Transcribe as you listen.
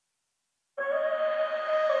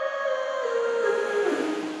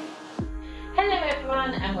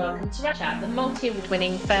welcome to Red Chat, the multi-award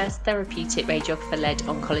winning first therapeutic radiographer-led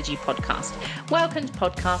oncology podcast. Welcome to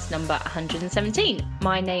podcast number 117.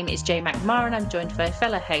 My name is Jo McNamara and I'm joined by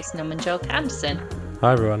fellow host Norman Joel Anderson.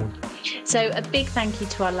 Hi everyone. So a big thank you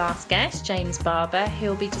to our last guest, James Barber, who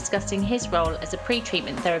will be discussing his role as a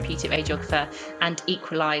pre-treatment therapeutic radiographer and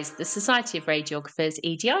Equalise, the Society of Radiographers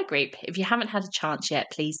EDI group. If you haven't had a chance yet,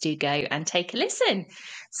 please do go and take a listen.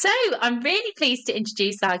 So I'm really pleased to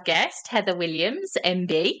introduce our guest, Heather Williams,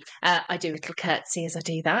 MBE. I do a little curtsy as I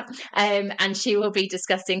do that. And she will be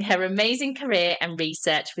discussing her amazing career and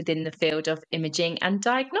research within the field of imaging and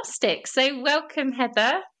diagnostics. So welcome,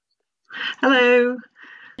 Heather. Hello.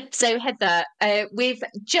 So Heather, we've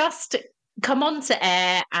just come on to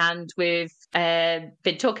air and we've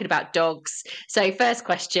been talking about dogs. So first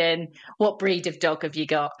question, what breed of dog have you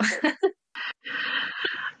got?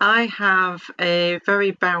 I have a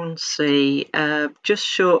very bouncy, just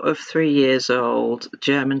short of 3 years old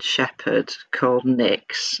German Shepherd called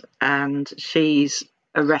Nix, and she's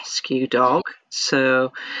a rescue dog.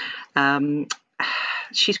 So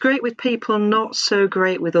she's great with people, not so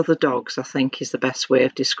great with other dogs, I think is the best way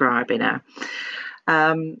of describing her.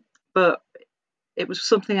 But it was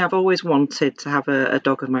something I've always wanted, to have a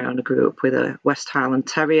dog of my own. I grew up with a West Highland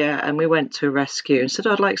Terrier and we went to a rescue and said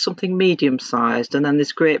I'd like something medium-sized, and then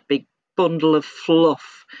this great big bundle of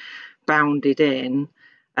fluff bounded in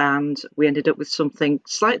and we ended up with something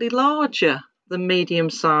slightly larger than medium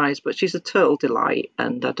size, but she's a total delight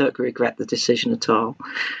and I don't regret the decision at all.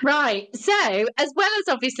 Right, so as well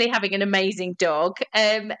as obviously having an amazing dog,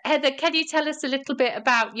 Heather, can you tell us a little bit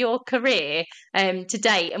about your career to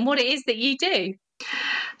date and what it is that you do?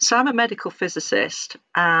 So I'm a medical physicist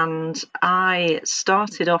and I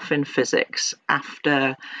started off in physics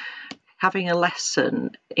after having a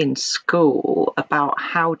lesson in school about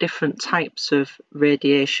how different types of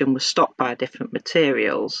radiation were stopped by different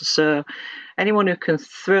materials. So anyone who can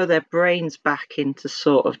throw their brains back into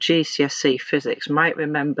sort of GCSE physics might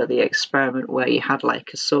remember the experiment where you had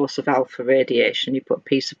like a source of alpha radiation, you put a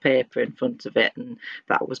piece of paper in front of it and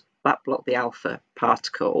that blocked the alpha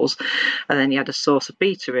particles, and then you had a source of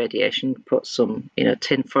beta radiation, you put some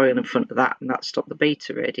tin foil in front of that and that stopped the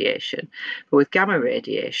beta radiation. But with gamma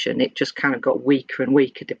radiation it just kind of got weaker and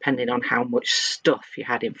weaker depending on how much stuff you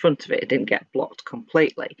had in front of it. It didn't get blocked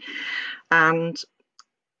completely. And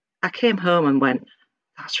I came home and went,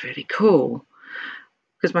 that's really cool.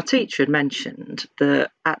 Because my teacher had mentioned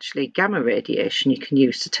that actually gamma radiation you can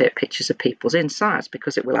use to take pictures of people's insides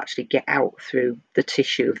because it will actually get out through the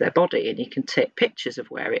tissue of their body and you can take pictures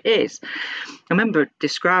of where it is. I remember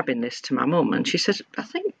describing this to my mum and she said, I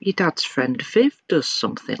think your dad's friend Viv does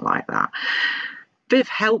something like that. Viv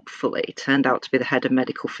helpfully turned out to be the head of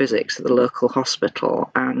medical physics at the local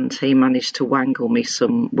hospital and he managed to wangle me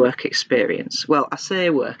some work experience. Well, I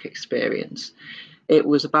say work experience. It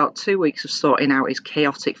was about 2 weeks of sorting out his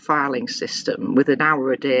chaotic filing system with an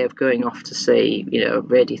hour a day of going off to see,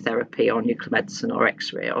 radiotherapy or nuclear medicine or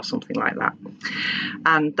X-ray or something like that.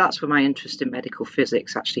 And that's where my interest in medical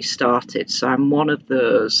physics actually started. So I'm one of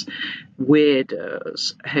those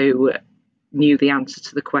weirdos who knew the answer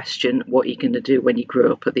to the question, what are you going to do when you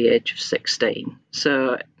grow up at the age of 16?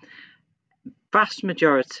 So vast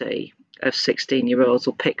majority of 16-year-olds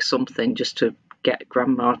will pick something just to get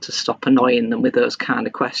grandma to stop annoying them with those kind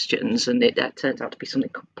of questions, and it turns out to be something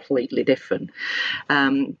completely different.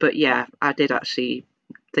 But yeah, I did actually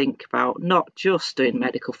think about not just doing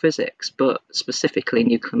medical physics, but specifically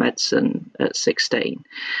nuclear medicine at 16,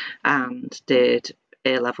 and did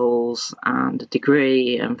A-levels and a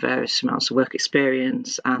degree and various amounts of work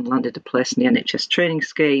experience and landed a place in the NHS training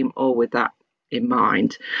scheme, all with that in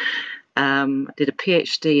mind. I did a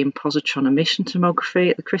PhD in positron emission tomography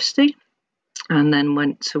at the Christie, and then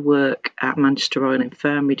went to work at Manchester Royal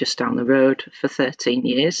Infirmary just down the road for 13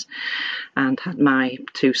 years and had my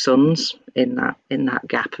 2 sons in that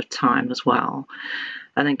gap of time as well,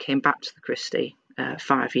 and then came back to the Christie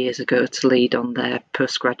 5 years ago to lead on their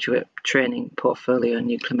postgraduate training portfolio in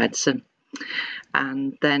nuclear medicine,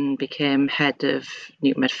 and then became head of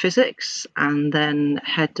nuclear med physics and then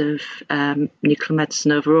head of nuclear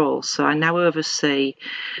medicine overall. So I now oversee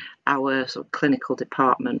our sort of clinical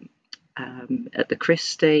department at the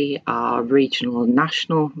Christie, our regional and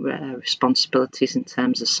national responsibilities in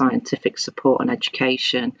terms of scientific support and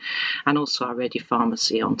education, and also our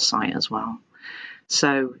radiopharmacy on site as well.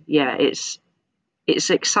 So yeah, it's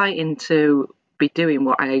exciting to be doing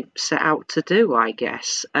what I set out to do, I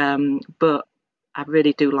guess. But I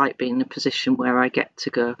really do like being in a position where I get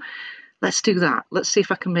to go, let's do that. Let's see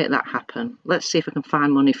if I can make that happen. Let's see if I can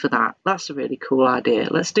find money for that. That's a really cool idea.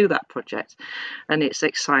 Let's do that project. And it's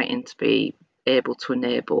exciting to be able to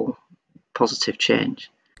enable positive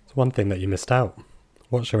change. It's one thing that you missed out.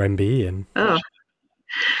 What's your MBE in?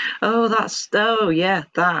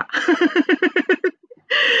 That.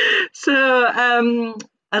 So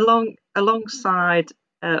alongside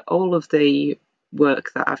all of the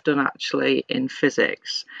work that I've done actually in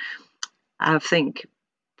physics, I think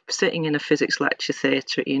sitting in a physics lecture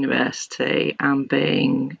theatre at university and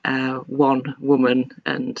being one woman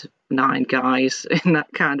and 9 guys in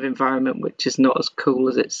that kind of environment, which is not as cool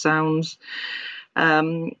as it sounds,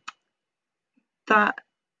 that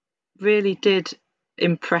really did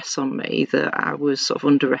impress on me that I was sort of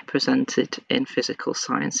underrepresented in physical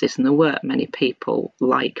sciences, and there weren't many people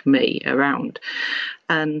like me around.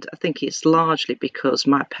 And I think it's largely because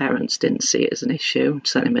my parents didn't see it as an issue.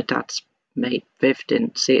 Certainly my dad's mate Viv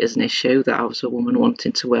didn't see it as an issue that I was a woman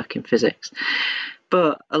wanting to work in physics.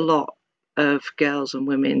 But a lot of girls and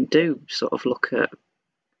women do sort of look at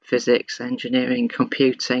physics, engineering,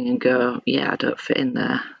 computing and go, yeah, I don't fit in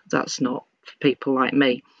there. That's not for people like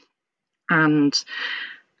me. And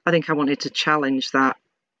I think I wanted to challenge that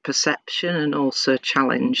perception and also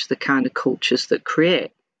challenge the kind of cultures that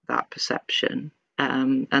create that perception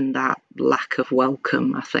and that lack of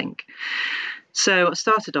welcome, I think. So I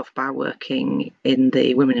started off by working in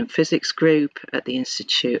the Women in Physics group at the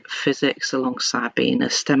Institute of Physics alongside being a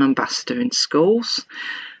STEM ambassador in schools.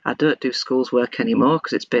 I don't do schools work anymore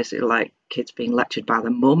because it's basically like kids being lectured by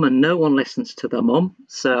their mum and no one listens to their mum.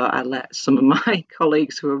 So I let some of my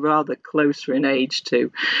colleagues who are rather closer in age to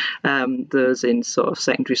those in sort of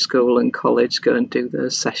secondary school and college go and do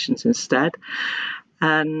those sessions instead.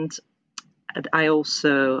 And I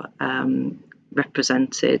also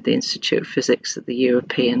represented the Institute of Physics at the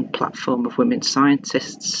European Platform of Women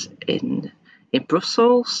Scientists in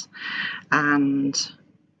Brussels, and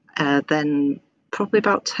then probably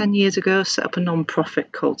about 10 years ago set up a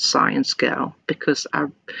non-profit called Science Girl, because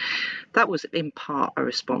that was in part a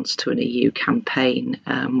response to an EU campaign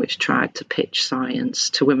which tried to pitch science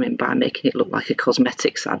to women by making it look like a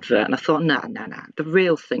cosmetics advert. And I thought, no, the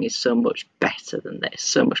real thing is so much better than this,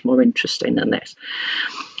 so much more interesting than this.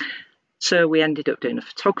 So we ended up doing a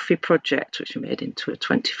photography project, which we made into a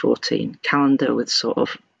 2014 calendar with sort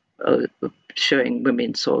of showing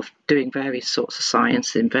women sort of doing various sorts of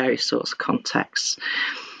science in various sorts of contexts.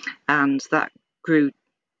 And that grew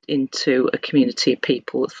into a community of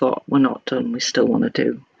people that thought, we're not done, we still want to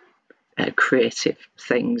do creative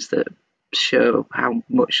things that show how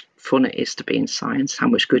much fun it is to be in science, how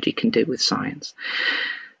much good you can do with science.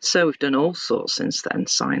 So we've done all sorts since then: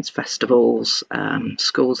 science festivals,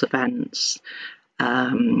 schools events,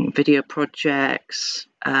 video projects.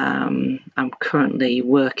 I'm currently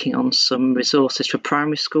working on some resources for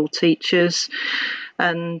primary school teachers,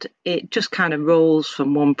 and it just kind of rolls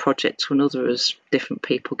from one project to another as different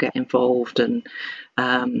people get involved, and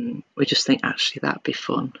we just think, actually, that'd be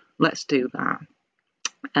fun. Let's do that.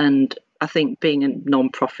 And I think being a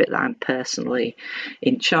non-profit that I'm personally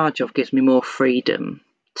in charge of gives me more freedom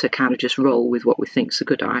to kind of just roll with what we think is a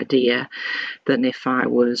good idea than if I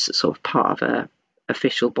was sort of part of a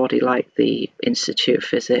official body like the Institute of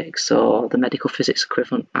Physics or the medical physics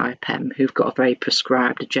equivalent IPEM, who've got a very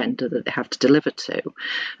prescribed agenda that they have to deliver to.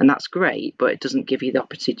 And that's great, but it doesn't give you the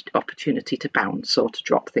opportunity to bounce or to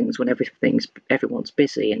drop things when everyone's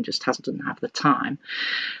busy and just doesn't have the time.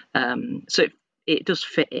 So it does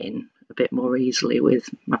fit in a bit more easily with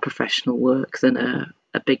my professional work than a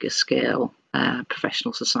bigger scale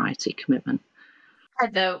professional society commitment.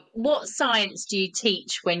 Heather, what science do you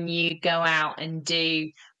teach when you go out and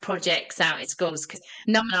do projects out in schools? Because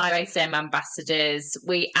Num and I are both STEM ambassadors.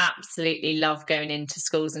 We absolutely love going into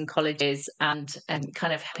schools and colleges and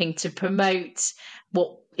kind of helping to promote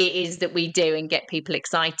what it is that we do and get people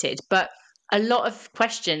excited. But a lot of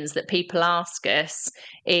questions that people ask us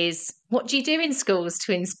is, what do you do in schools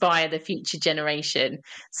to inspire the future generation?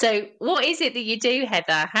 So what is it that you do,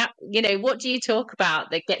 Heather? What do you talk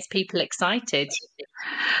about that gets people excited?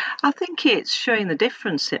 I think it's showing the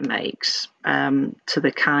difference it makes to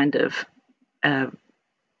the kind of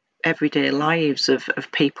everyday lives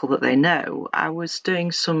of people that they know. I was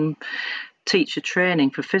doing some teacher training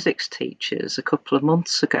for physics teachers a couple of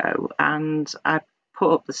months ago, and I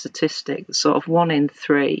put up the statistic that sort of 1 in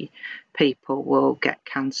 3 people will get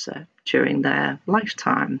cancer during their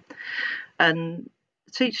lifetime. And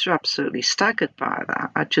the teachers are absolutely staggered by that.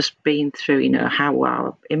 I'd just been through, how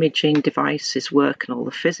our imaging devices work and all the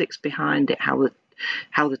physics behind it, how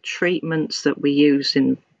the treatments that we use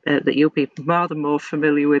in that you'll be rather more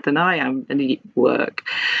familiar with than I am in work.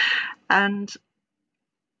 And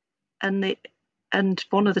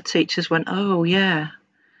one of the teachers went, "Oh yeah,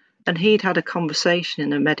 And he'd had a conversation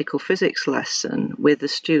in a medical physics lesson with a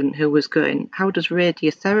student who was going, "How does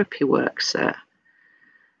radiotherapy work, sir?"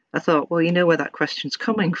 I thought, well, you know where that question's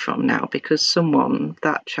coming from now, because someone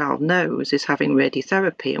that child knows is having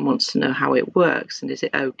radiotherapy and wants to know how it works, and is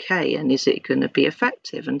it okay, and is it going to be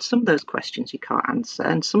effective? And some of those questions you can't answer,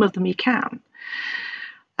 and some of them you can.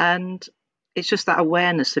 And it's just that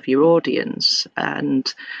awareness of your audience,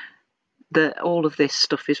 and that all of this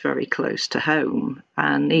stuff is very close to home.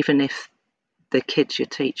 And even if the kids you're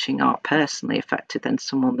teaching aren't personally affected, then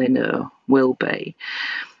someone they know will be.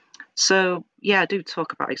 So, yeah, I do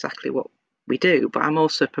talk about exactly what we do, but I'm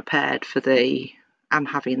also prepared for I'm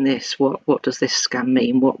having this, what does this scan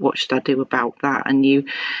mean? What should I do about that? And you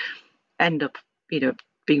end up,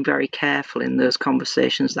 being very careful in those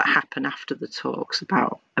conversations that happen after the talks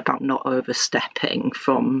about not overstepping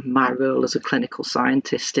from my role as a clinical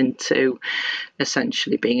scientist into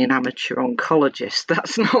essentially being an amateur oncologist.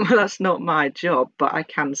 That's not my job, but I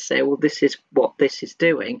can say, well, this is what this is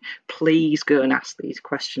doing. Please go and ask these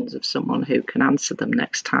questions of someone who can answer them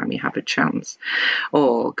next time you have a chance,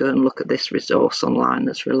 or go and look at this resource online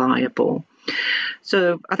that's reliable.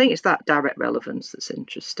 So I think it's that direct relevance that's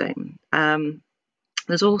interesting.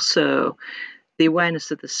 There's also the awareness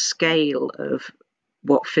of the scale of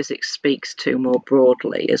what physics speaks to more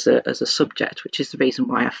broadly as a subject, which is the reason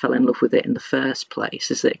why I fell in love with it in the first place,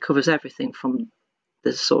 is that it covers everything from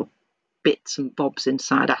the sort of bits and bobs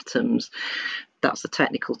inside atoms, that's the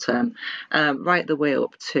technical term, right the way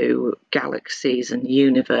up to galaxies and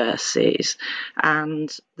universes,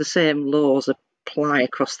 and the same laws apply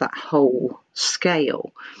across that whole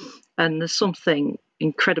scale. And there's something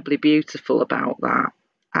incredibly beautiful about that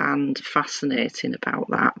and fascinating about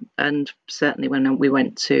that. And certainly when we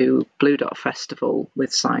went to Blue Dot Festival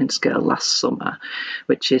with Science Girl last summer,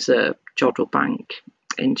 which is a Jodrell Bank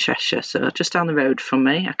in Cheshire, so just down the road from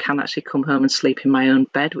me, I can actually come home and sleep in my own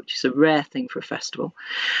bed, which is a rare thing for a festival.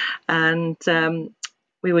 And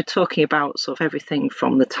we were talking about sort of everything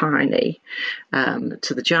from the tiny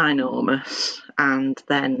to the ginormous, and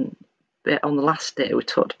then on the last day we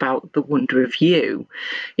talked about the wonder of you.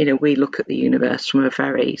 We look at the universe from a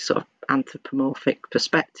very sort of anthropomorphic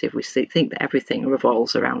perspective. We think that everything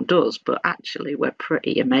revolves around us, but actually we're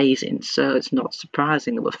pretty amazing, so it's not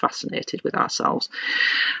surprising that we're fascinated with ourselves.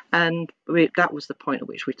 And that was the point at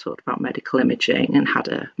which we talked about medical imaging and had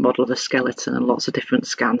a model of a skeleton and lots of different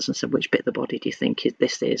scans and said, which bit of the body do you think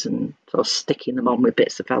this is, and sort of sticking them on with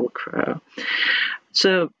bits of Velcro.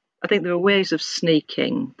 So I think there are ways of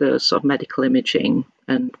sneaking those sort of medical imaging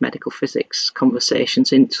and medical physics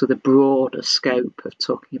conversations into the broader scope of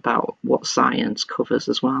talking about what science covers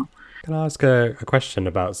as well. Can I ask a question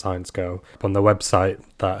about Science Girl? On the website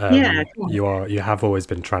that you have always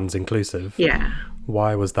been trans inclusive. Yeah.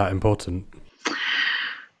 Why was that important?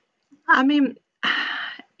 I mean,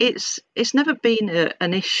 it's never been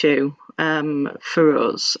an issue for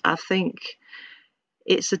us. I think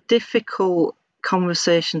it's a difficult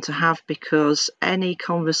conversation to have because any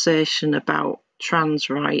conversation about trans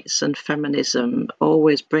rights and feminism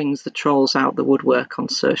always brings the trolls out the woodwork on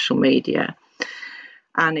social media.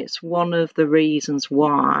 And it's one of the reasons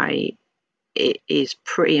why it is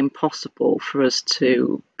pretty impossible for us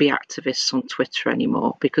to be activists on Twitter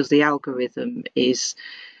anymore, because the algorithm is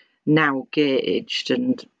now gauged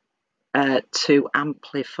and to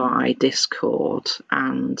amplify discord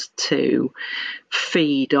and to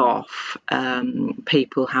feed off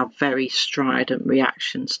people have very strident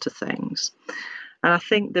reactions to things. And I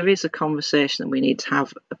think there is a conversation that we need to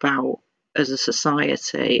have about, as a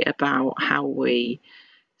society, about how we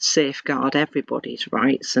safeguard everybody's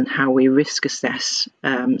rights and how we risk assess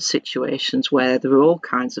situations where there are all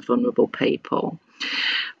kinds of vulnerable people.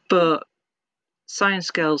 But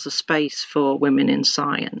Science Girl's a space for women in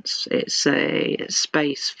science. It's a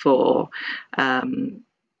space for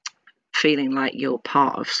feeling like you're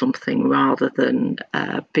part of something rather than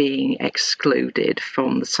being excluded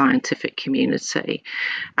from the scientific community.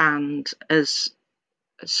 And as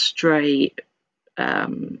a straight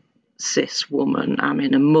cis woman, I'm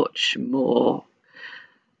in a much more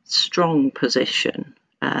strong position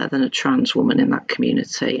than a trans woman in that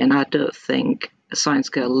community. And I don't think Science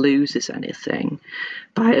Girl loses anything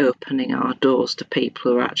by opening our doors to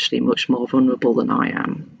people who are actually much more vulnerable than I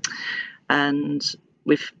am. And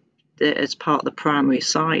as part of the primary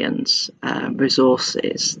science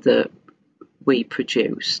resources that we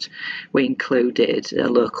produced, we included a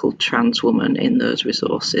local trans woman in those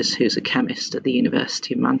resources who's a chemist at the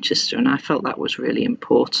University of Manchester, and I felt that was really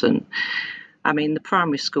important. I mean, the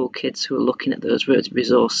primary school kids who are looking at those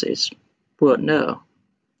resources won't know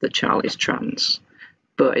that Charlie's trans,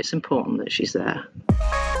 but it's important that she's there.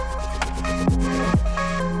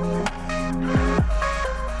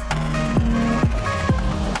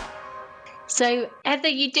 So, Heather,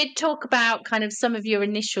 you did talk about kind of some of your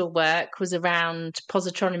initial work was around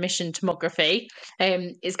positron emission tomography.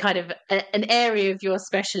 Is kind of an area of your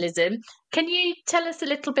specialism. Can you tell us a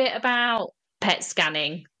little bit about PET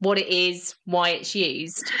scanning, what it is, why it's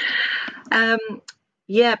used?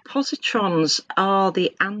 Yeah, positrons are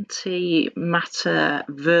the antimatter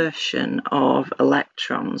version of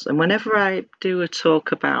electrons. And whenever I do a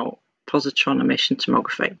talk about positron emission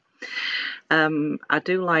tomography, I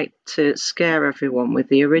do like to scare everyone with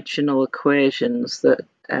the original equations that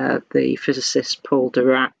the physicist Paul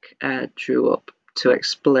Dirac drew up to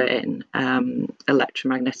explain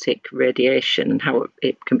electromagnetic radiation and how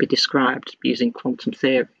it can be described using quantum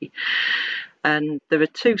theory. And there are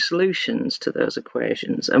two solutions to those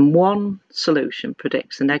equations, and one solution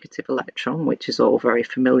predicts a negative electron, which is all very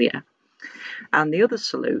familiar, and the other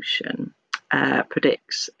solution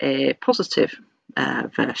predicts a positive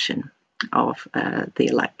version of the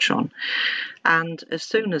electron. And as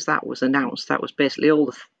soon as that was announced, that was basically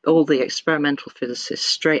all the experimental physicists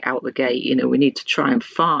straight out the gate. You know, we need to try and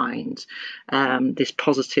find this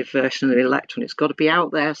positive version of the electron. It's got to be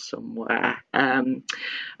out there somewhere. And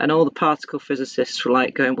all the particle physicists were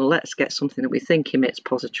like going, well, let's get something that we think emits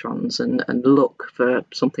positrons and look for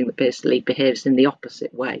something that basically behaves in the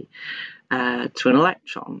opposite way to an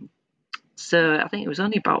electron. So I think it was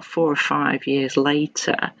only about 4 or 5 years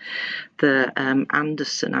later that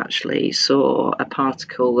Anderson actually saw a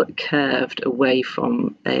particle that curved away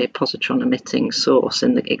from a positron emitting source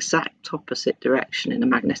in the exact opposite direction in a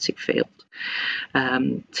magnetic field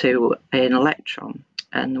to an electron,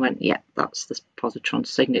 and went, yeah, that's the positron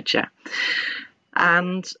signature.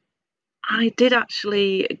 And I did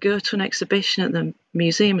actually go to an exhibition at the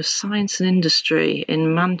Museum of Science and Industry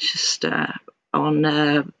in Manchester on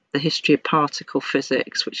the history of particle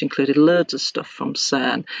physics, which included loads of stuff from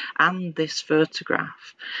CERN and this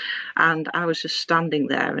photograph. And I was just standing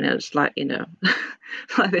there, and it was like, you know,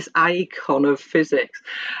 like this icon of physics.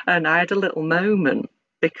 And I had a little moment,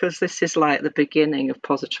 because this is like the beginning of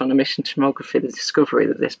positron emission tomography, the discovery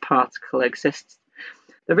that this particle exists.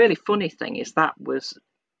 The really funny thing is that was,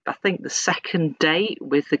 I think, the second date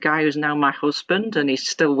with the guy who's now my husband, and he's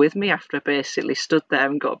still with me after I basically stood there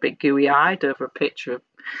and got a bit gooey-eyed over a picture of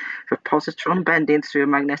a positron bending through a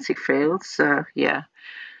magnetic field. So, yeah,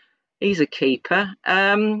 he's a keeper.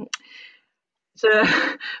 But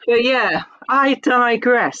yeah, I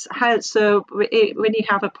digress. So when you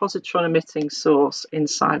have a positron emitting source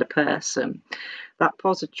inside a person, that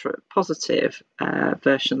positive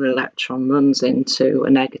version of the electron runs into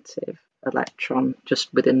a negative electron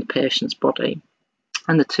just within the patient's body,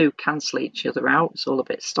 and the two cancel each other out. It's all a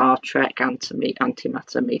bit Star Trek,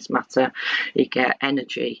 antimatter meets matter. You get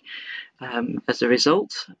energy as a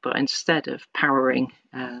result, but instead of powering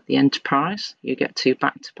the Enterprise, you get two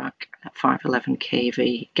back-to-back 511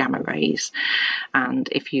 kV gamma rays. And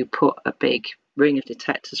if you put a big ring of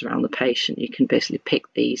detectors around the patient, you can basically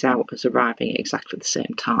pick these out as arriving at exactly the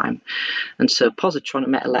same time. And so positron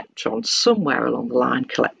emit electrons somewhere along the line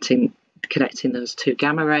connecting those two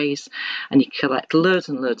gamma rays, and you collect loads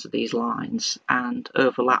and loads of these lines and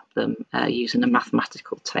overlap them using a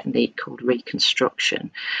mathematical technique called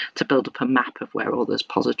reconstruction to build up a map of where all those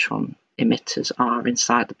positron emitters are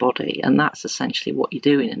inside the body. And that's essentially what you're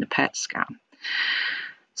doing in a PET scan.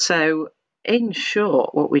 So in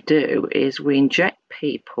short, what we do is we inject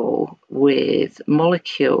people with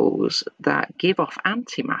molecules that give off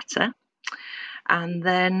antimatter, and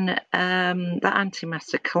then that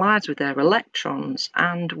antimatter collides with their electrons,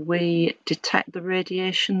 and we detect the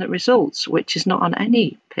radiation that results, which is not on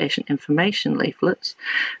any patient information leaflets,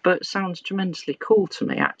 but sounds tremendously cool to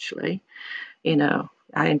me, actually. You know,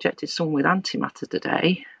 I injected someone with antimatter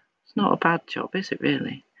today. It's not a bad job, is it,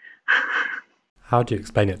 really? How do you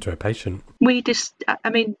explain it to a patient? We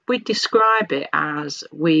describe it as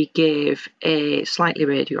we give a slightly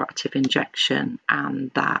radioactive injection,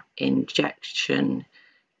 and that injection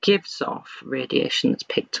gives off radiation that's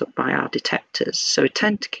picked up by our detectors. So we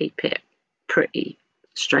tend to keep it pretty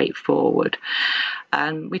straightforward.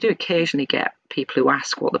 And we do occasionally get people who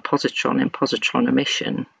ask what the positron in positron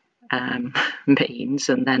emission means,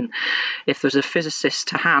 and then if there's a physicist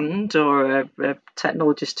to hand or a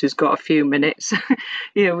technologist who's got a few minutes,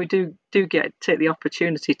 you know, we do take the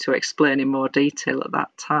opportunity to explain in more detail at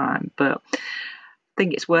that time. But I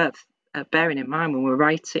think it's worth bearing in mind when we're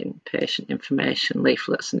writing patient information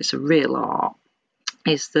leaflets, and it's a real art,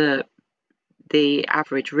 is that the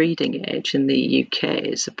average reading age in the UK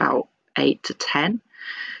is about 8 to 10.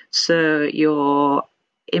 So your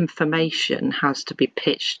information has to be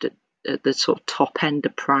pitched at at the sort of top end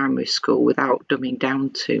of primary school without dumbing down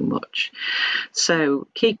too much. So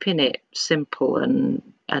keeping it simple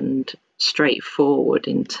and straightforward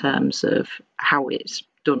in terms of how it's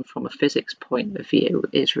done from a physics point of view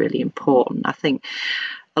is really important. I think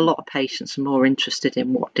a lot of patients are more interested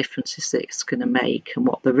in what differences it's going to make and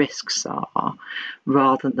what the risks are,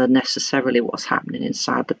 rather than necessarily what's happening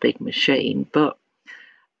inside the big machine. But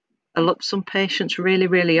some patients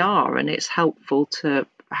really are, and it's helpful to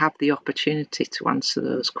have the opportunity to answer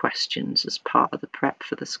those questions as part of the prep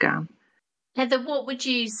for the scan. Heather, what would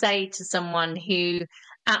you say to someone who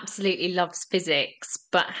absolutely loves physics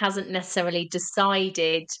but hasn't necessarily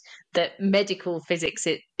decided that medical physics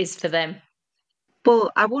is for them?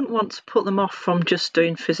 Well, I wouldn't want to put them off from just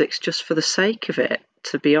doing physics just for the sake of it,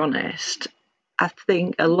 to be honest. I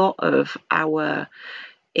think a lot of our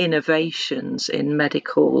innovations in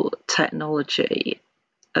medical technology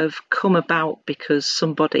have come about because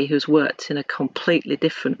somebody who's worked in a completely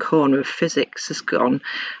different corner of physics has gone,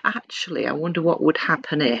 actually, I wonder what would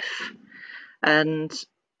happen if, and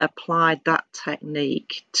applied that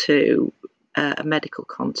technique to a medical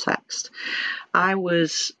context. I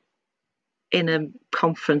was in a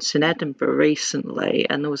conference in Edinburgh recently,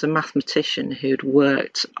 and there was a mathematician who'd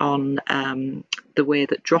worked on the way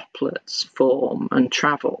that droplets form and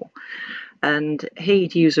travel. And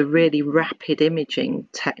he'd use a really rapid imaging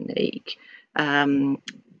technique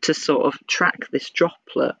to sort of track this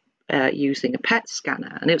droplet using a PET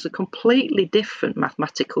scanner. And it was a completely different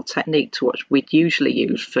mathematical technique to what we'd usually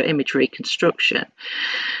use for image reconstruction.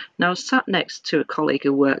 Now, I was sat next to a colleague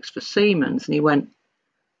who works for Siemens, and he went,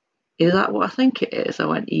 "Is that what I think it is?" I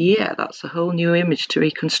went, "Yeah, that's a whole new image to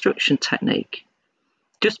reconstruction technique."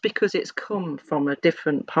 Just because it's come from a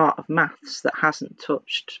different part of maths that hasn't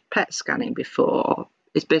touched PET scanning before,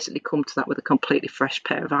 it's basically come to that with a completely fresh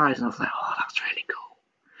pair of eyes. And I was like, oh, that's really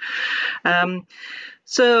cool.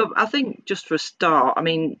 So I think just for a start,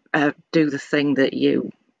 do the thing that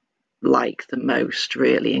you like the most,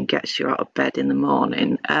 really, and gets you out of bed in the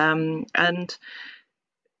morning. And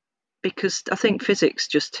because I think physics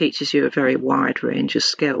just teaches you a very wide range of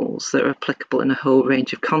skills that are applicable in a whole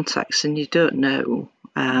range of contexts, and you don't know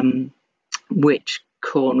which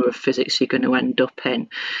corner of physics you're going to end up in.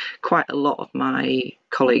 Quite a lot of my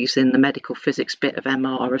colleagues in the medical physics bit of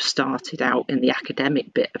MR have started out in the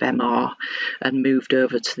academic bit of MR and moved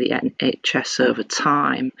over to the NHS over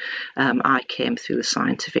time. I came through the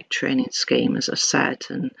scientific training scheme, as I said,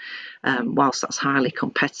 and whilst that's highly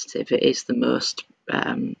competitive, it is the most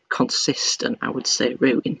consistent, I would say,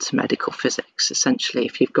 route into medical physics. Essentially,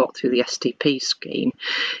 if you've got through the STP scheme,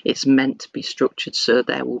 it's meant to be structured so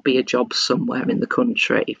there will be a job somewhere in the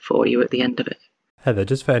country for you at the end of it. Heather,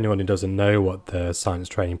 just for anyone who doesn't know what the science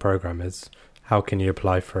training programme is, how can you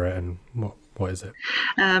apply for it, and what is it?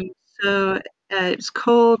 It's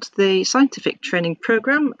called the Scientific Training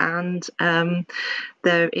Programme, and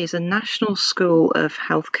there is a National School of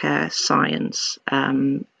Healthcare Science.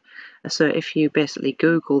 So if you basically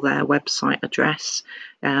Google their website address,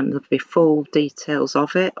 there'll be full details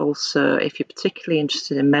of it. Also, if you're particularly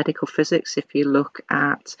interested in medical physics, if you look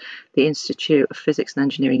at the Institute of Physics and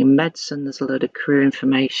Engineering and Medicine, there's a load of career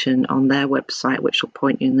information on their website which will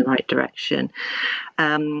point you in the right direction.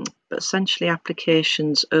 But essentially,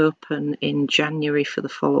 applications open in January for the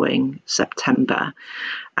following September.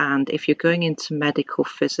 And if you're going into medical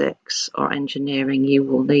physics or engineering, you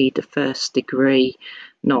will need a first degree,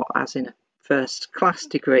 not as in a first class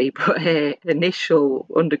degree, but an initial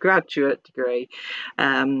undergraduate degree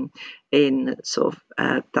in sort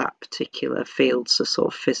of that particular field, so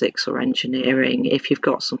sort of physics or engineering. If you've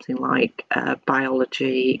got something like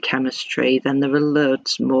biology, chemistry, then there are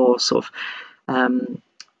loads more sort of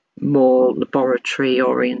more laboratory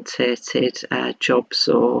orientated jobs,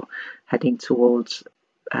 or heading towards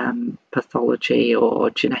pathology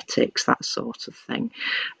or genetics, that sort of thing.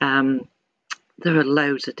 There are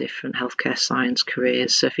loads of different healthcare science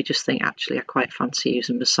careers. So if you just think, actually, I quite fancy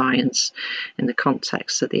using the science in the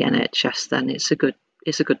context of the NHS, then it's a good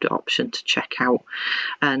option to check out.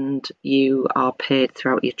 And you are paid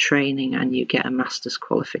throughout your training, and you get a master's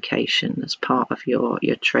qualification as part of your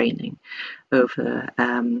training over,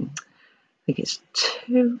 I think it's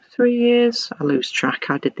 2-3 years. I lose track.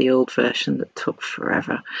 I did the old version that took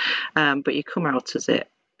forever. But you come out of it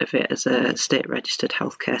as a state registered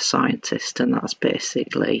healthcare scientist, and that's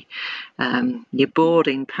basically your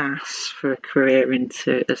boarding pass for a career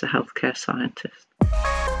as a healthcare scientist.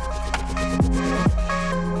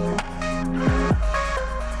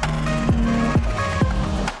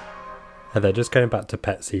 Heather, just going back to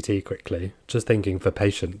PET-CT quickly, just thinking for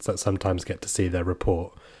patients that sometimes get to see their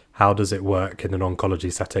report, how does it work in an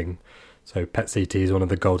oncology setting? So PET-CT is one of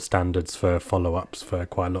the gold standards for follow-ups for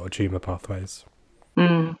quite a lot of tumour pathways.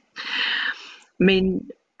 I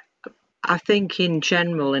mean, I think in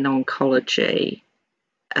general in oncology,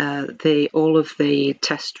 all of the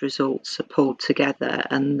test results are pulled together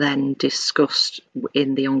and then discussed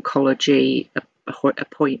in the oncology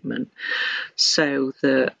appointment, so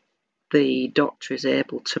that the doctor is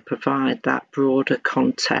able to provide that broader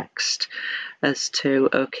context as to,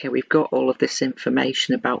 okay, we've got all of this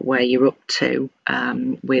information about where you're up to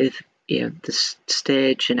with the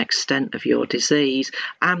stage and extent of your disease,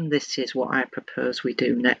 and this is what I propose we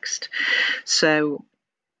do next. So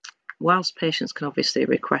whilst patients can obviously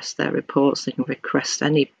request their reports, they can request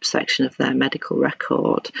any section of their medical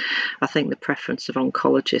record, I think the preference of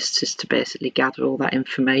oncologists is to basically gather all that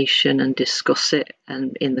information and discuss it,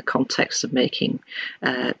 and in the context of making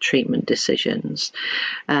treatment decisions.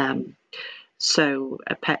 So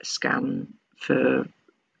a PET scan for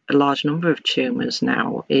a large number of tumours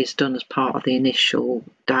now is done as part of the initial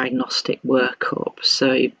diagnostic workup.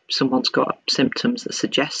 So if someone's got symptoms that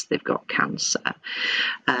suggest they've got cancer,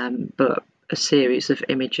 but a series of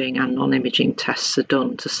imaging and non-imaging tests are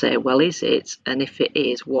done to say, well, is it? And if it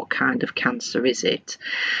is, what kind of cancer is it?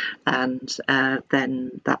 And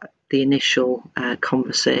then the initial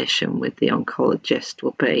conversation with the oncologist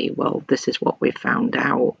will be, well, this is what we've found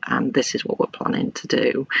out and this is what we're planning to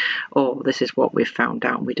do, or this is what we've found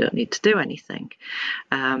out and we don't need to do anything.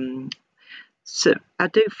 So I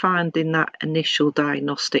do find in that initial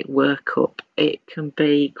diagnostic workup, it can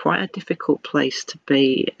be quite a difficult place to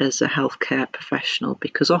be as a healthcare professional,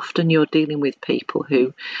 because often you're dealing with people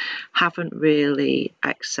who haven't really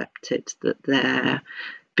accepted that they're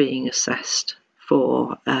being assessed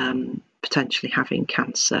for potentially having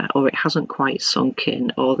cancer, or it hasn't quite sunk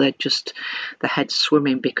in, or they're just the head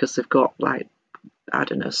swimming because they've got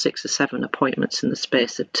 6 or 7 appointments in the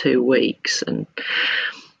space of 2 weeks, and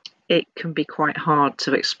it can be quite hard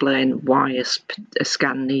to explain why a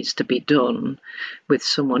scan needs to be done with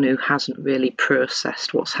someone who hasn't really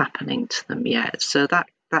processed what's happening to them yet. So that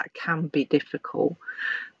can be difficult,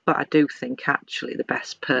 but I do think actually the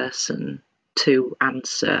best person to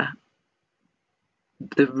answer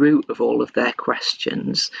the root of all of their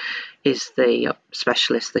questions is the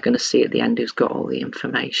specialist they're going to see at the end, who's got all the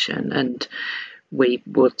information. And we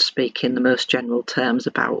would speak in the most general terms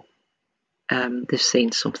about they've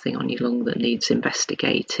seen something on your lung that needs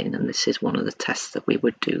investigating, and this is one of the tests that we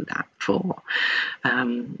would do that for,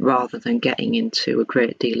 rather than getting into a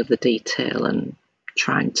great deal of the detail and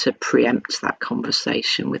trying to preempt that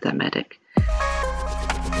conversation with their medic.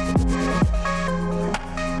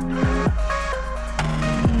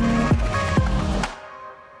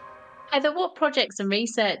 Heather, what projects and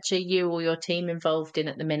research are you or your team involved in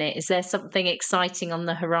at the minute? Is there something exciting on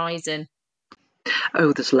the horizon?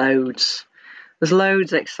 Oh, there's loads. There's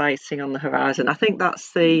loads exciting on the horizon. I think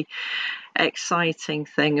that's the exciting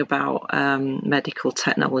thing about medical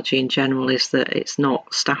technology in general, is that it's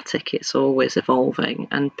not static, it's always evolving.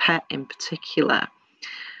 And PET in particular,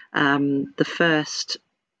 the first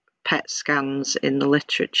PET scans in the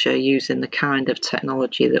literature using the kind of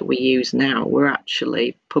technology that we use now were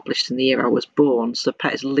actually published in the year I was born. So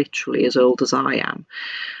PET is literally as old as I am.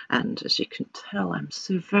 And as you can tell, I'm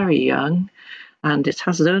so very young, and it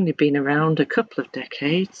has only been around a couple of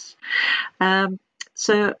decades.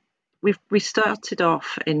 So we started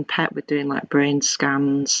off in PET with doing like brain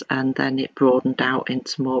scans, and then it broadened out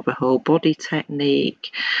into more of a whole body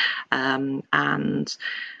technique. And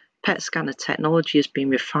PET scanner technology has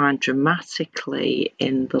been refined dramatically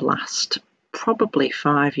in the last probably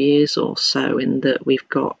 5 years or so, in that we've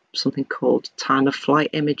got something called time of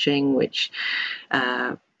flight imaging, which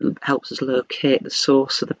helps us locate the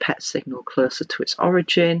source of the PET signal closer to its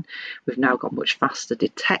origin. We've now got much faster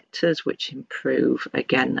detectors, which improve,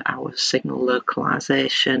 again, our signal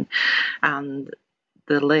localization. And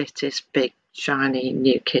the latest big shiny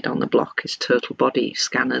new kid on the block is total body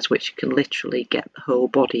scanners, which can literally get the whole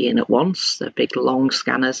body in at once. They're big long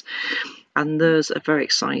scanners, and those are very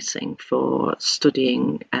exciting for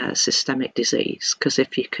studying systemic disease, because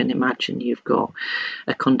if you can imagine you've got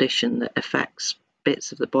a condition that affects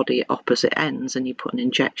bits of the body at opposite ends, and you put an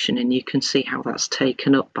injection in, you can see how that's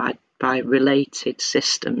taken up by related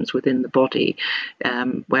systems within the body,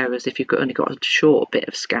 whereas if you've only got a short bit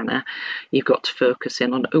of scanner, you've got to focus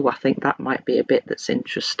in on, I think that might be a bit that's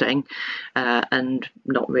interesting, and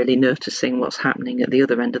not really noticing what's happening at the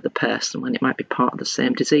other end of the person when it might be part of the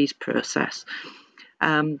same disease process.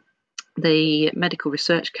 The Medical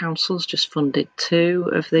Research Council's just funded 2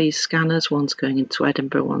 of these scanners. One's going into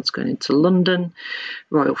Edinburgh, one's going into London.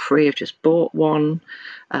 Royal Free have just bought one.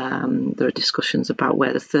 There are discussions about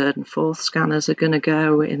where the 3rd and 4th scanners are going to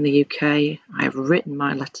go in the UK. I have written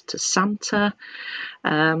my letter to Santa.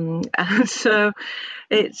 And so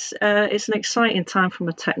it's an exciting time from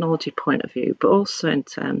a technology point of view, but also in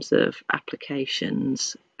terms of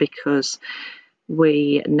applications, because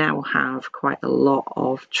we now have quite a lot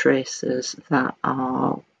of tracers that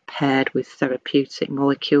are paired with therapeutic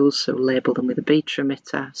molecules, so label them with a beta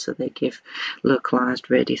emitter, so they give localized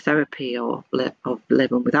radiotherapy, or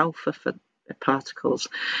label them with alpha for particles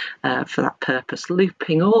for that purpose,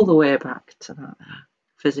 looping all the way back to that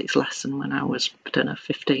physics lesson when I was,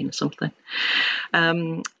 15 or something.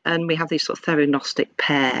 And we have these sort of theranostic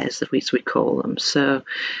pairs, as we call them. So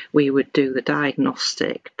we would do the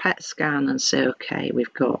diagnostic PET scan and say, okay,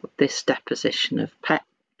 we've got this deposition of PET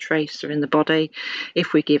tracer in the body.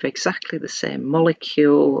 If we give exactly the same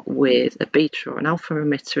molecule with a beta or an alpha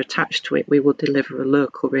emitter attached to it, we will deliver a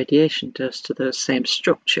local radiation dose to those same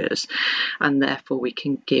structures, and therefore we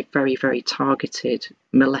can give very, very targeted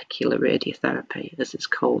molecular radiotherapy, as it's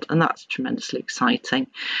called, and that's tremendously exciting.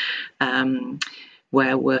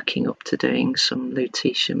 We're working up to doing some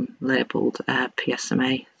lutetium-labelled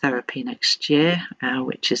PSMA therapy next year,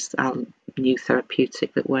 which is our new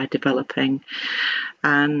therapeutic that we're developing.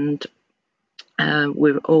 And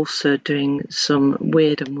we're also doing some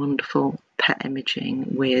weird and wonderful PET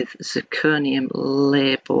imaging with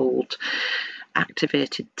zirconium-labelled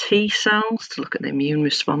activated T cells to look at the immune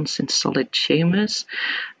response in solid tumours.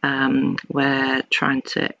 We're trying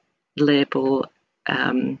to label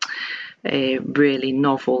a really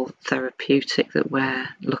novel therapeutic that we're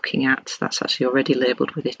looking at. That's actually already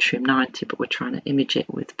labelled with yttrium-90, but we're trying to image it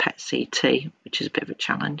with PET-CT, which is a bit of a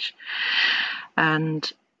challenge. And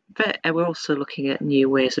we're also looking at new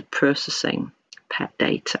ways of processing PET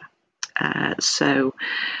data.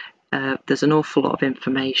 There's an awful lot of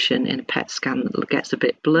information in a PET scan that gets a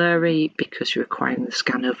bit blurry because you're requiring the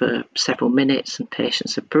scan over several minutes and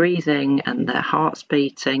patients are breathing and their heart's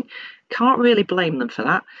beating. Can't really blame them for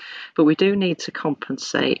that, but we do need to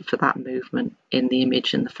compensate for that movement in the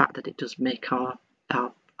image and the fact that it does make our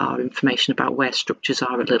information about where structures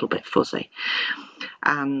are a little bit fuzzy.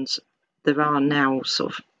 And there are now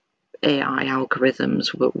sort of AI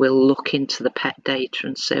algorithms will look into the PET data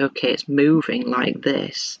and say, okay, it's moving like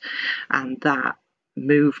this, and that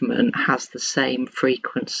movement has the same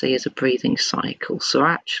frequency as a breathing cycle. So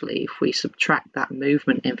actually, if we subtract that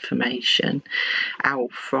movement information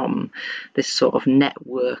out from this sort of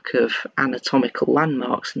network of anatomical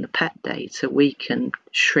landmarks in the PET data, we can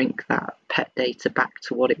shrink that PET data back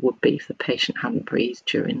to what it would be if the patient hadn't breathed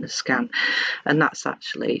during the scan. And that's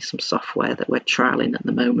actually some software that we're trialling at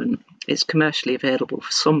the moment. It's commercially available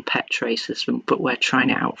for some PET tracers, but we're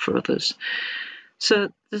trying it out for others. So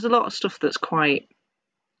there's a lot of stuff that's quite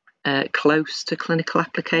close to clinical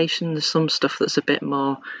application. There's some stuff that's a bit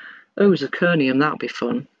more, zirconium, that'll be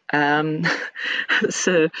fun. I'm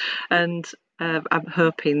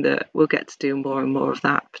hoping that we'll get to do more and more of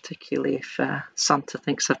that, particularly if Santa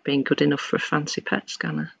thinks I've been good enough for a fancy PET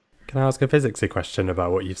scanner. Can I ask a physicsy question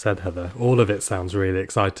about what you've said, Heather? All of it sounds really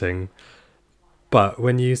exciting. But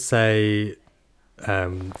when you say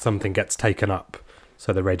something gets taken up,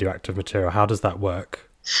 so the radioactive material, how does that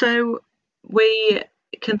work? So we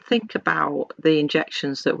can think about the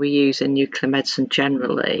injections that we use in nuclear medicine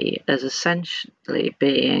generally as essentially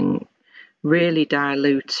being really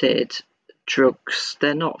diluted drugs.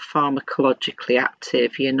 They're not pharmacologically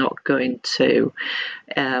active. You're not going to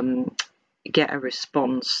get a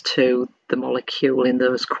response to the molecule in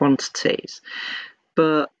those quantities.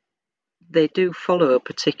 But they do follow a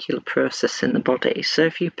particular process in the body. So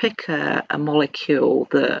if you pick a molecule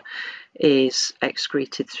that is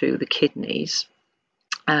excreted through the kidneys,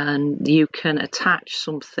 and you can attach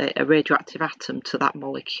a radioactive atom to that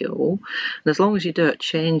molecule, and as long as you don't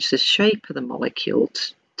change the shape of the molecule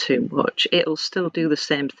too much, it'll still do the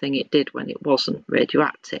same thing it did when it wasn't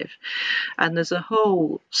radioactive. And there's a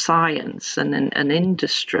whole science and an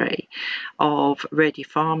industry of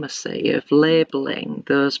radiopharmacy, of labelling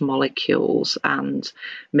those molecules and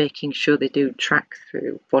making sure they do track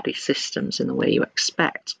through body systems in the way you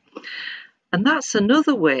expect. And that's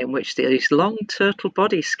another way in which these long total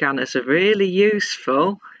body scanners are really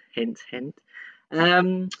useful, hint, hint,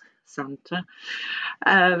 Santa,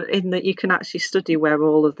 in that you can actually study where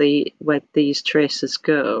these tracers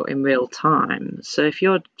go in real time. So if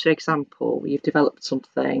you're, for example, you've developed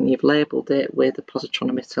something, you've labelled it with a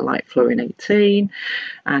positron emitter like fluorine-18,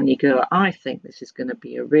 and you go, I think this is going to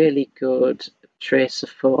be a really good tracer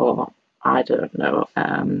for I don't know,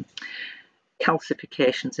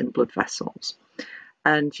 calcifications in blood vessels.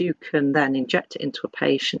 And you can then inject it into a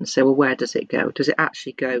patient and say, well, where does it go? Does it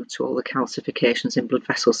actually go to all the calcifications in blood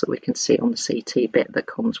vessels that we can see on the CT bit that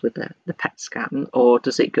comes with the PET scan? Or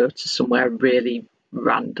does it go to somewhere really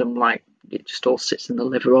random, like it just all sits in the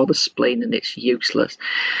liver or the spleen and it's useless?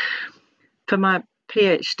 For my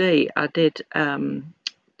PhD, I did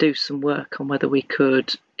do some work on whether we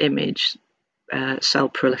could image cell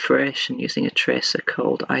proliferation using a tracer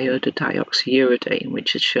called iododioxyuridine,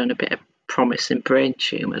 which had shown a bit of promise in brain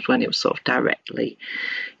tumours when it was sort of directly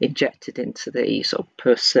injected into the sort of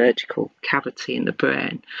post-surgical cavity in the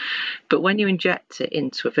brain. But when you inject it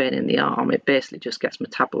into a vein in the arm, it basically just gets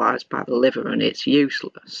metabolised by the liver and it's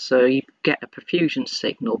useless. So you get a perfusion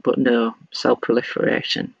signal but no cell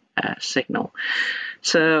proliferation signal.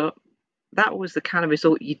 So that was the kind of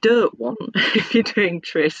result you don't want if you're doing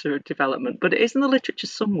tracer development, but it is in the literature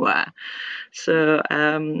somewhere. So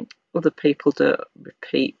other people don't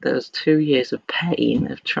repeat those 2 years of pain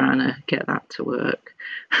of trying to get that to work.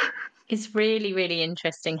 It's really, really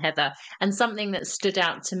interesting, Heather. And something that stood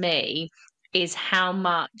out to me is how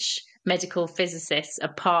much medical physicists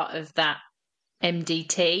are part of that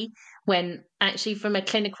MDT, when actually from a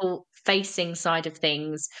clinical facing side of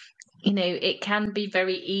things, it can be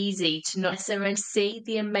very easy to not necessarily see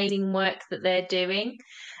the amazing work that they're doing.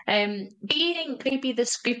 Do you think maybe the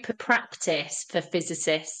scope of practice for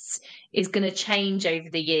physicists is going to change over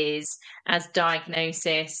the years as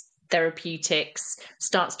diagnosis, therapeutics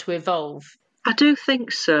starts to evolve? I do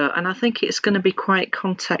think so, and I think it's going to be quite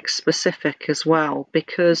context specific as well,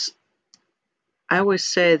 because I always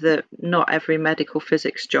say that not every medical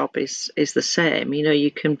physics job is the same.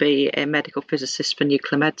 You can be a medical physicist for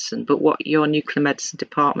nuclear medicine, but what your nuclear medicine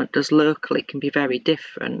department does locally can be very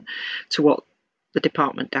different to what the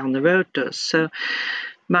department down the road does. So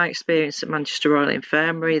my experience at Manchester Royal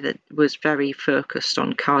Infirmary that was very focused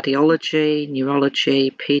on cardiology,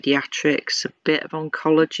 neurology, paediatrics, a bit of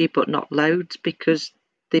oncology, but not loads, because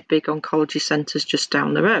the big oncology centres just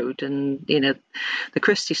down the road, and the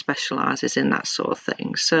Christie specialises in that sort of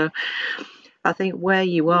thing. So I think where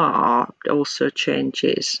you are also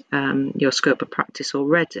changes your scope of practice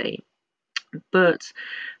already. But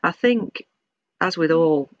I think, as with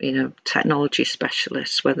all technology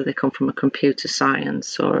specialists, whether they come from a computer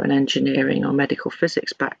science or an engineering or medical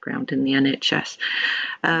physics background in the NHS,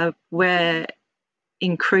 we're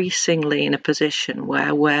increasingly in a position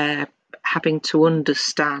where we're having to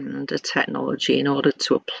understand a technology in order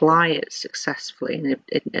to apply it successfully,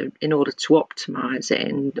 in order to optimize it,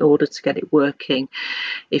 in order to get it working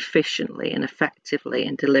efficiently and effectively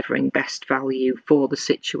and delivering best value for the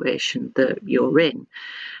situation that you're in.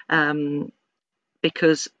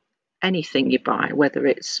 Because anything you buy, whether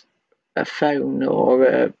it's a phone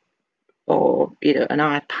or an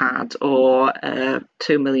iPad or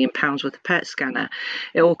 £2 million worth of PET scanner,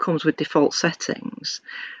 it all comes with default settings,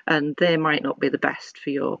 and they might not be the best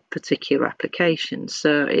for your particular application.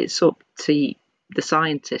 So it's up to the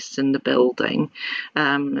scientists in the building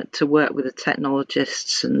to work with the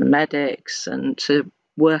technologists and the medics and to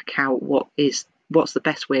work out what's the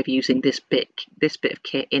best way of using this bit of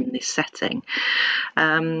kit in this setting.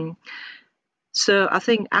 So I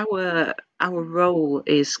think our role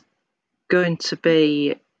is going to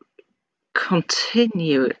be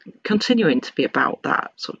continuing to be about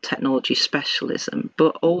that sort of technology specialism,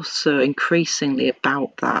 but also increasingly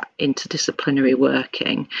about that interdisciplinary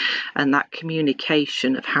working and that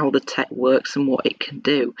communication of how the tech works and what it can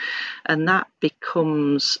do. And that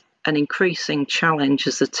becomes an increasing challenge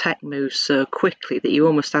as the tech moves so quickly that you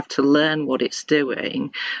almost have to learn what it's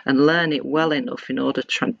doing and learn it well enough in order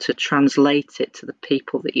to translate it to the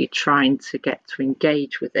people that you're trying to get to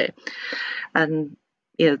engage with it. And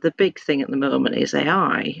the big thing at the moment is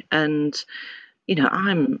AI, and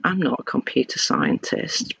I'm not a computer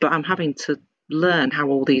scientist, but I'm having to learn how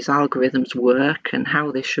all these algorithms work and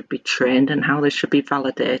how they should be trained and how they should be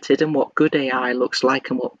validated and what good AI looks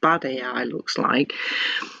like and what bad AI looks like,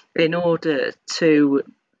 in order to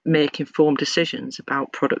make informed decisions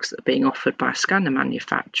about products that are being offered by scanner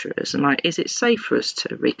manufacturers. And is it safe for us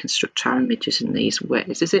to reconstruct our images in these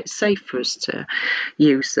ways? Is it safe for us to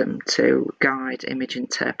use them to guide image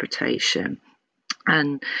interpretation?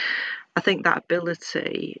 And I think that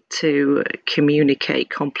ability to communicate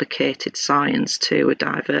complicated science to a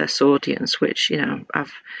diverse audience, which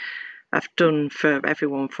I've done for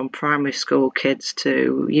everyone from primary school kids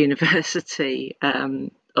to university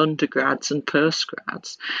undergrads and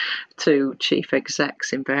postgrads to chief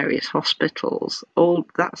execs in various hospitals, all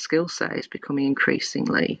that skill set is becoming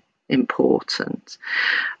increasingly important.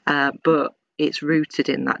 But it's rooted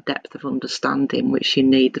in that depth of understanding which you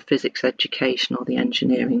need, the physics education or the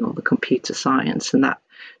engineering or the computer science, and that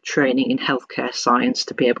training in healthcare science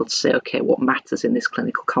to be able to say, okay, what matters in this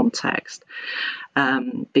clinical context,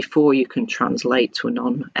 before you can translate to a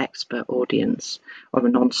non-expert audience or a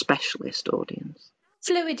non-specialist audience.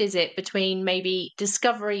 Fluid is it between maybe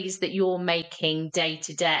discoveries that you're making day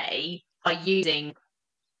to day by using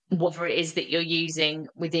whatever it is that you're using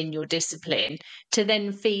within your discipline to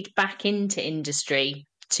then feed back into industry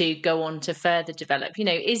to go on to further develop?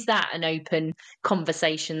 Is that an open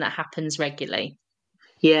conversation that happens regularly?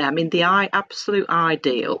 Yeah, I mean, the absolute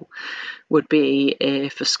ideal would be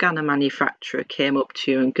if a scanner manufacturer came up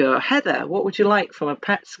to you and go, Heather, what would you like from a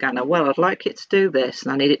PET scanner? Well, I'd like it to do this,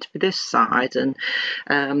 and I need it to be this side. And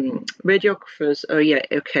radiographers, oh yeah,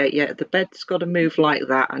 okay, yeah, the bed's got to move like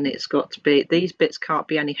that, and it's got to be, these bits can't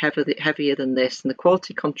be any heavier than this, and the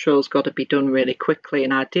quality control's got to be done really quickly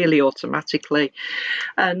and ideally automatically,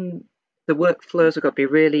 and the workflows have got to be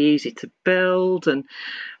really easy to build. And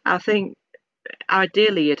I think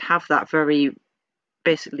ideally you'd have that very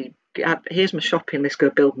basically, here's my shopping list, go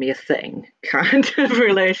build me a thing kind of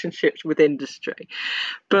relationships with industry.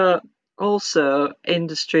 But also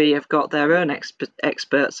industry have got their own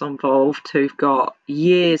experts involved who've got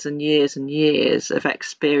years and years and years of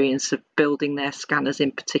experience of building their scanners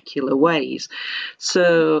in particular ways.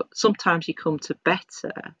 So sometimes you come to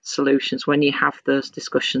better solutions when you have those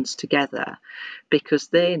discussions together, because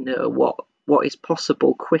they know what is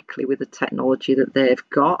possible quickly with the technology that they've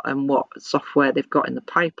got and what software they've got in the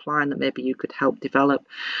pipeline that maybe you could help develop.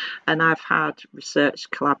 And I've had research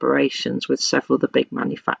collaborations with several of the big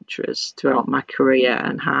manufacturers throughout my career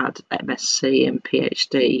and had MSc and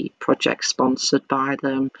PhD projects sponsored by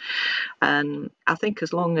them. And I think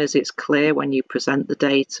as long as it's clear when you present the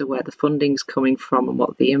data where the funding's coming from and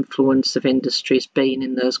what the influence of industry's been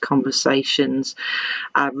in those conversations,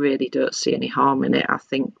 I really don't see any harm in it. I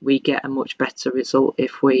think we get a much better result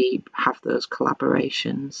if we have those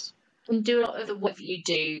collaborations. And do a lot of the work that you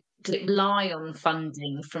do, does it rely on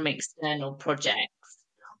funding from external projects,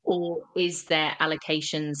 or is there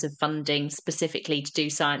allocations of funding specifically to do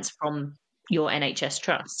science from your NHS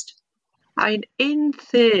trust? In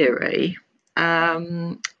theory,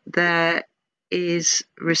 there is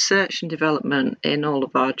research and development in all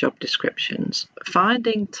of our job descriptions.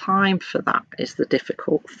 Finding time for that is the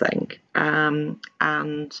difficult thing. And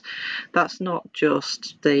that's not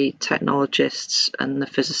just the technologists and the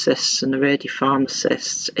physicists and the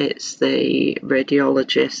radiopharmacists, it's the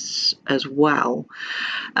radiologists as well.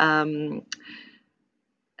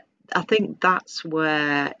 I think that's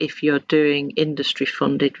where, if you're doing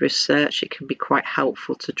industry-funded research, it can be quite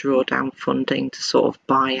helpful to draw down funding to sort of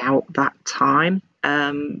buy out that time.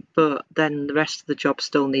 But then the rest of the job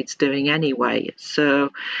still needs doing anyway.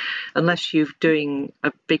 So unless you're doing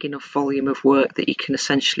a big enough volume of work that you can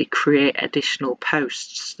essentially create additional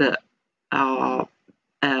posts that are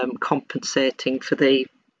compensating for the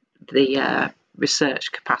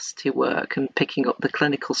research capacity work and picking up the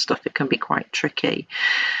clinical stuff, it can be quite tricky.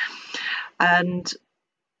 And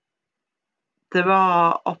there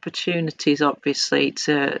are opportunities, obviously,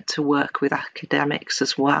 to work with academics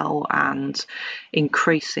as well, and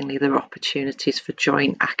increasingly there are opportunities for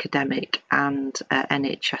joint academic and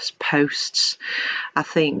NHS posts. I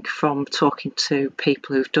think from talking to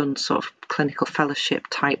people who've done sort of clinical fellowship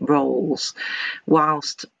type roles,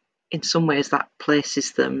 whilst in some ways that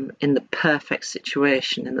places them in the perfect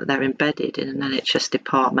situation in that they're embedded in an NHS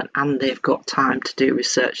department and they've got time to do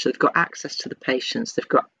research, so they've got access to the patients, they've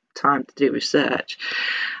got time to do research.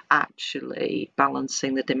 Actually,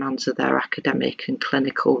 balancing the demands of their academic and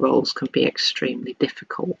clinical roles can be extremely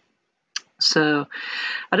difficult. So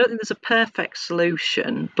I don't think there's a perfect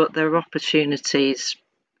solution, but there are opportunities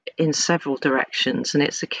in several directions, and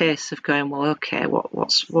it's a case of going, well, okay,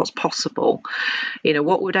 what's possible?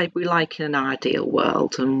 What would we like in an ideal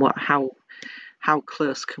world, and how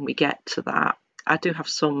close can we get to that? I do have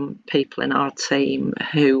some people in our team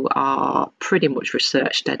who are pretty much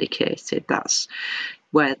research dedicated. That's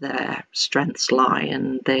where their strengths lie,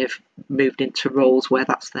 and they've moved into roles where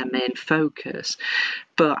that's their main focus.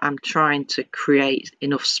 But I'm trying to create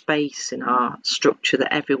enough space in our structure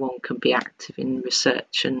that everyone can be active in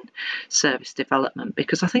research and service development,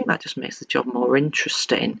 because I think that just makes the job more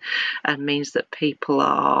interesting and means that people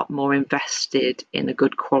are more invested in a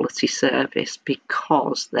good quality service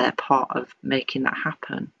because they're part of making that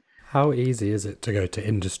happen. How easy is it to go to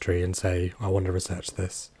industry and say, I want to research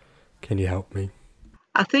this? Can you help me?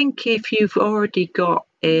 I think if you've already got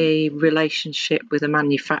a relationship with a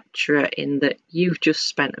manufacturer in that you've just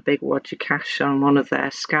spent a big wad of cash on one of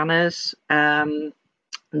their scanners,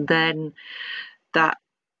 then that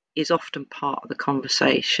is often part of the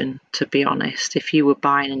conversation, to be honest. If you were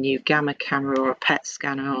buying a new gamma camera or a PET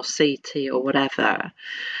scanner or CT or whatever,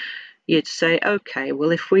 you'd say, okay,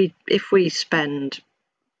 well, if we spend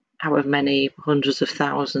however many hundreds of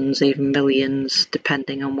thousands, even millions,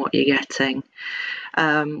 depending on what you're getting,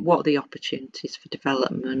 what are the opportunities for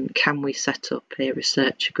development? Can we set up a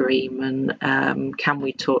research agreement? Can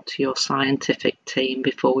we talk to your scientific team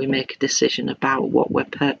before we make a decision about what we're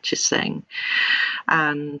purchasing?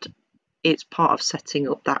 And it's part of setting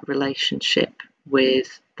up that relationship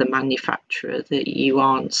with the manufacturer, that you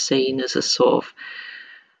aren't seen as a sort of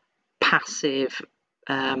passive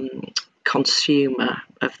consumer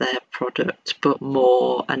of their product, but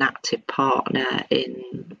more an active partner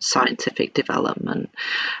in scientific development.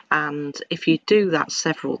 And if you do that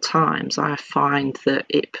several times, I find that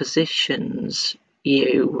it positions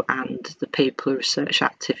you and the people who are research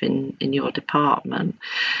active in your department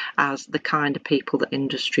as the kind of people that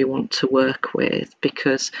industry want to work with,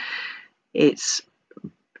 because it's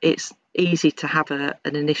easy to have an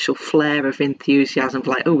initial flare of enthusiasm,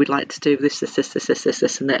 like, oh, we'd like to do this,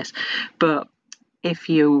 and this. But if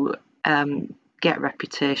you get a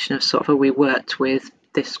reputation of sort of, oh, we worked with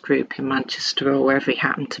this group in Manchester or wherever it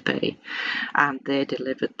happened to be, and they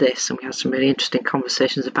delivered this, and we had some really interesting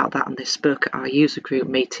conversations about that, and they spoke at our user group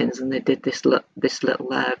meetings, and they did this little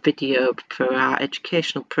video for our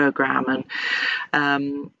educational programme,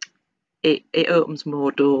 and it opens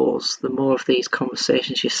more doors the more of these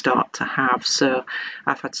conversations you start to have. So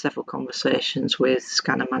I've had several conversations with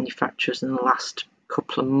scanner manufacturers in the last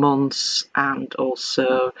couple of months, and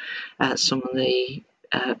also some of the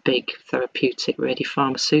big therapeutic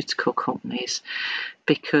radiopharmaceutical companies,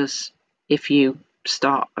 because if you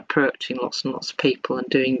start approaching lots and lots of people and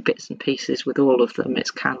doing bits and pieces with all of them,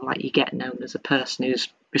 it's kind of like you get known as a person who's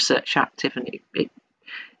research active, and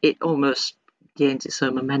it almost gains its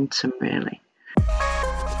own momentum, really.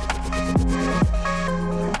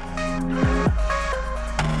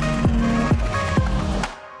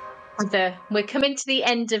 We're coming to the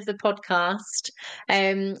end of the podcast.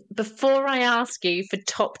 Before I ask you for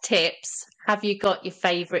top tips, have you got your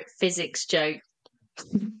favourite physics joke?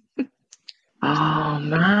 Oh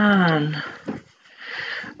man!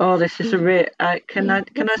 Oh, this is a real. Can I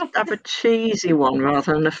have a cheesy one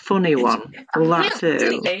rather than a funny one? Will that do?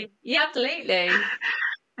 Absolutely. Yeah, absolutely.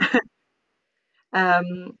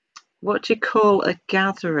 What do you call a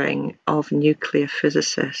gathering of nuclear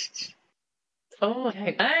physicists? Oh, I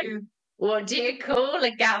don't know. What do you call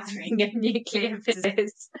a gathering of nuclear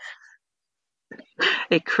physicists?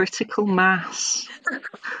 A critical mass.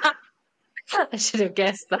 I should have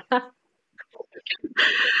guessed that.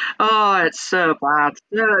 Oh, it's so bad.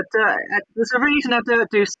 There's a reason I don't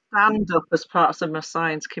do stand-up as part of my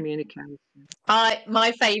science communication.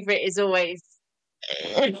 My favourite is always,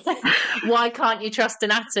 why can't you trust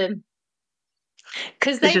an atom?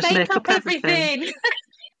 Because they just make up everything.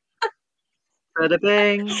 Bada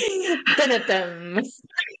bing. Dun-dun-dun.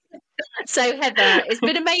 So, Heather, it's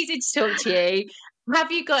been amazing to talk to you. Have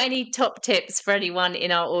you got any top tips for anyone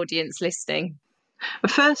in our audience listening? The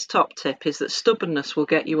first top tip is that stubbornness will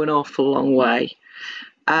get you an awful long way.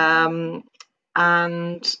 And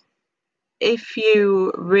if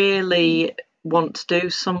you really want to do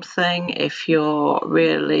something, if you're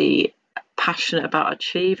really passionate about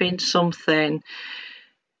achieving something,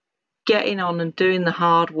 getting on and doing the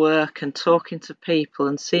hard work and talking to people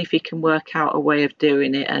and see if you can work out a way of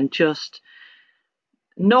doing it, and just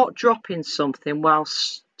not dropping something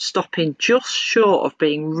whilst stopping just short of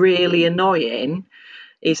being really annoying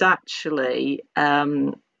is actually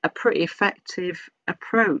a pretty effective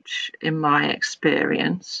approach in my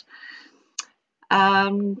experience.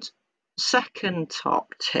 And second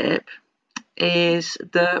top tip is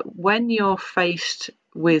that when you're faced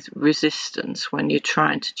with resistance, when you're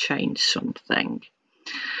trying to change something,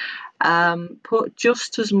 put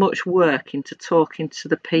just as much work into talking to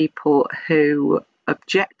the people who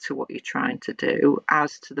object to what you're trying to do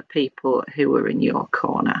as to the people who are in your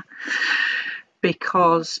corner,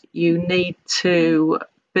 because you need to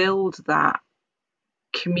build that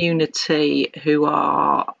community who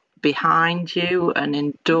are behind you and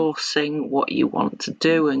endorsing what you want to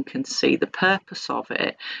do and can see the purpose of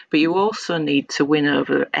it, but you also need to win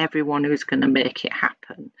over everyone who's going to make it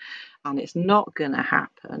happen. And it's not going to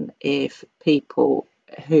happen if people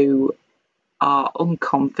who are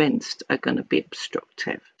unconvinced are going to be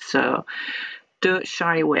obstructive. So don't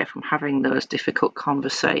shy away from having those difficult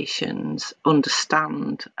conversations.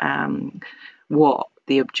 Understand what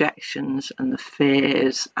the objections and the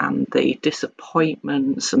fears and the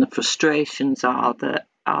disappointments and the frustrations are that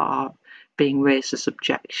are being raised as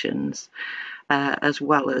objections, as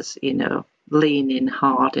well as, leaning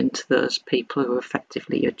hard into those people who are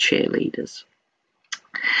effectively your cheerleaders.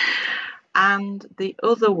 And the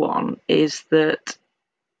other one is that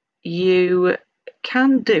you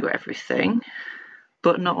can do everything,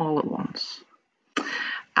 but not all at once.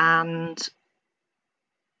 And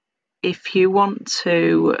if you want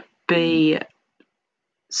to be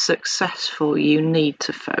successful, you need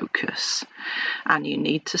to focus, and you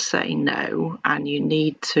need to say no, and you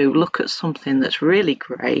need to look at something that's really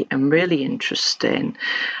great and really interesting,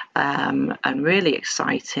 and really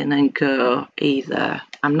exciting, and go, either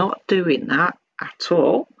I'm not doing that at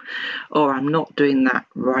all, or I'm not doing that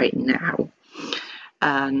right now.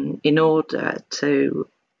 And in order to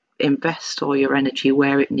invest all your energy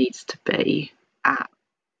where it needs to be at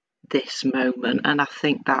this moment, and I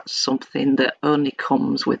think that's something that only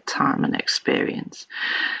comes with time and experience,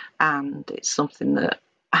 and it's something that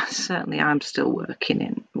certainly I'm still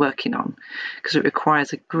working on, because it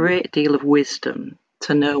requires a great deal of wisdom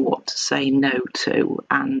to know what to say no to,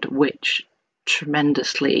 and which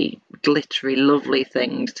tremendously glittery lovely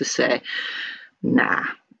things to say nah,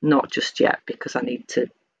 not just yet, because I need to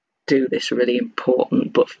do this really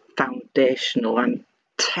important but foundational and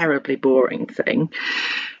terribly boring thing.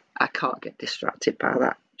 I can't get distracted by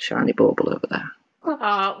that shiny bauble over there.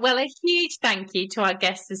 Well, a huge thank you to our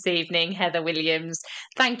guest this evening, Heather Williams.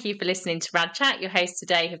 Thank you for listening to Rad Chat. Your hosts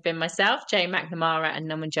today have been myself, Jane McNamara, and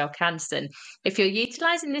Nomanjel Canderson. If you're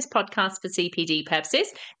utilising this podcast for CPD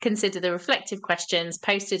purposes, consider the reflective questions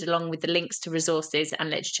posted along with the links to resources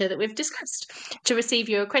and literature that we've discussed. To receive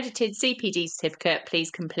your accredited CPD certificate,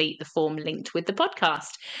 please complete the form linked with the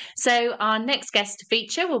podcast. So our next guest to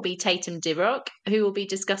feature will be Tatum Dirock, who will be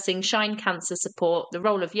discussing Shine Cancer Support, the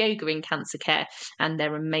role of yoga in cancer care, and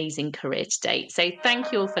their amazing career to date. So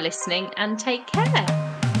thank you all for listening, and take care.